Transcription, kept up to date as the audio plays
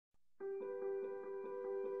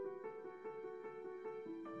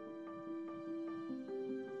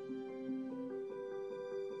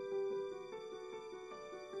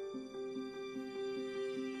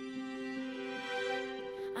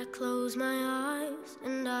close my eyes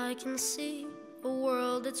and I can see a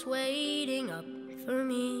world that's waiting up for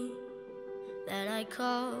me, that I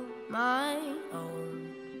call my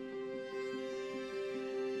own.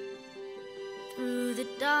 Through the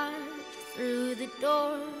dark, through the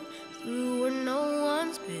door, through where no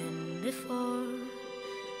one's been before,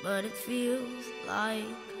 but it feels like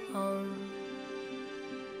home.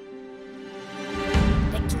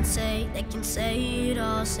 They can say it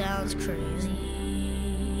all sounds crazy.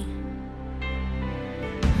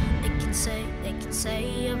 They can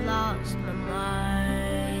say I've lost my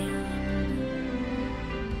mind.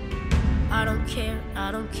 I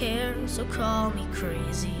don't care, so call me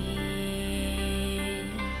crazy.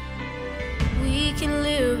 We can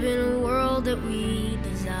live in a world that we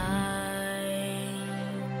design.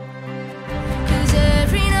 'Cause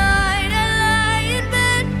every night I lie in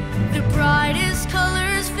bed, the brightest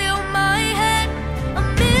colors fill my head. A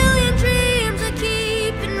million dreams are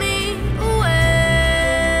keeping me awake.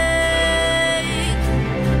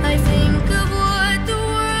 I think of what the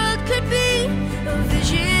world could be, a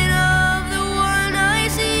vision of the one I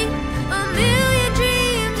see. A million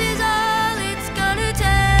dreams is all it's gonna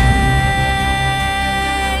take.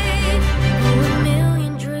 Oh, a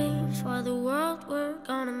million dreams for the world we're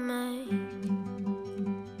gonna make.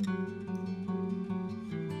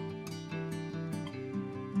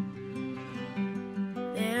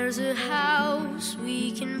 There's a house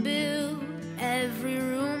we can build. Every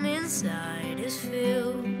room inside is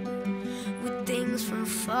filled with things from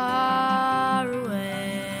far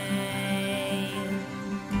away.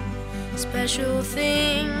 Special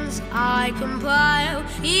things I compile,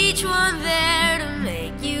 each one there to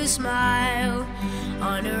make you smile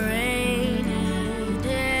on a rainy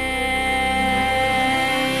day.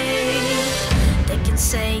 They can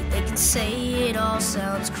say it all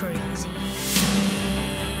sounds crazy.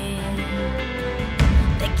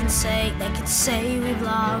 They can say we've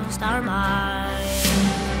lost our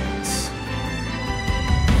minds.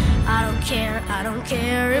 I don't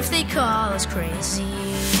care if they call us crazy.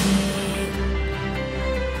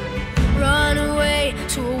 Run away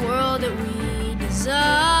to a world that we design.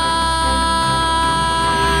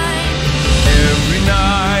 Every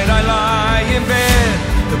night I lie in bed,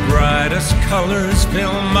 the brightest colors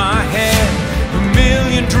fill my head. A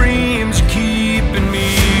million dreams keeping me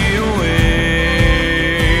awake.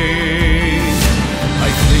 I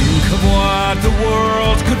think of what the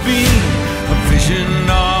world could be, a vision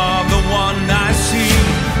of the one I see.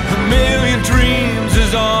 A million dreams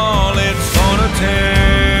is all it's gonna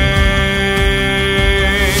take.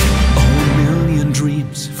 Oh, a million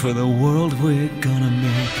dreams for the world we're gonna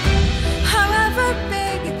make. However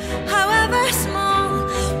big, however small,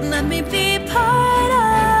 let me be part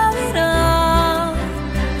of it all.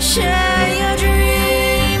 Share your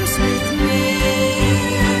dreams with me.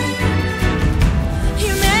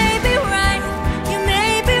 You may be right, you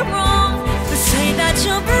may be wrong, but say that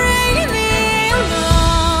you'll bring me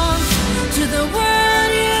along to the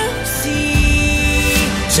world you see,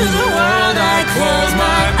 to the world I Close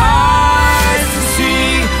my eyes to see.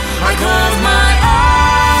 I close my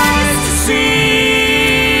eyes to see.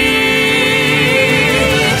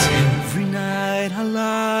 Every night I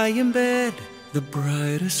lie in bed, the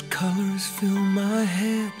brightest colors fill my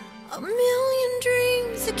head. A million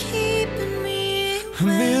dreams are keeping me A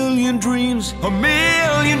million dreams, a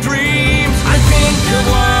million dreams. I think of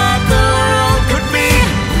what the world could be,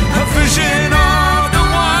 a vision of the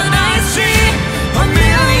one I see. A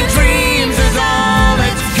million dreams is all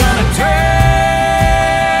it's gonna take.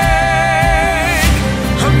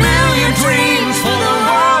 A million dreams for the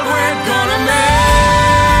world we're gonna make.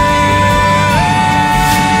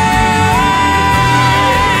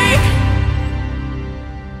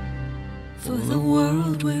 for the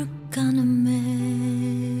world we're gonna make.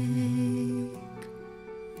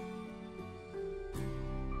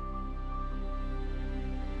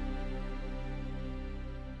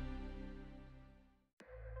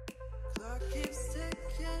 Clock keeps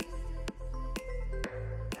ticking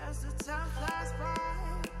as the time flies by.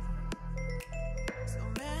 So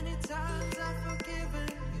many times I've forgiven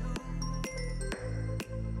you.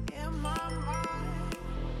 In my mind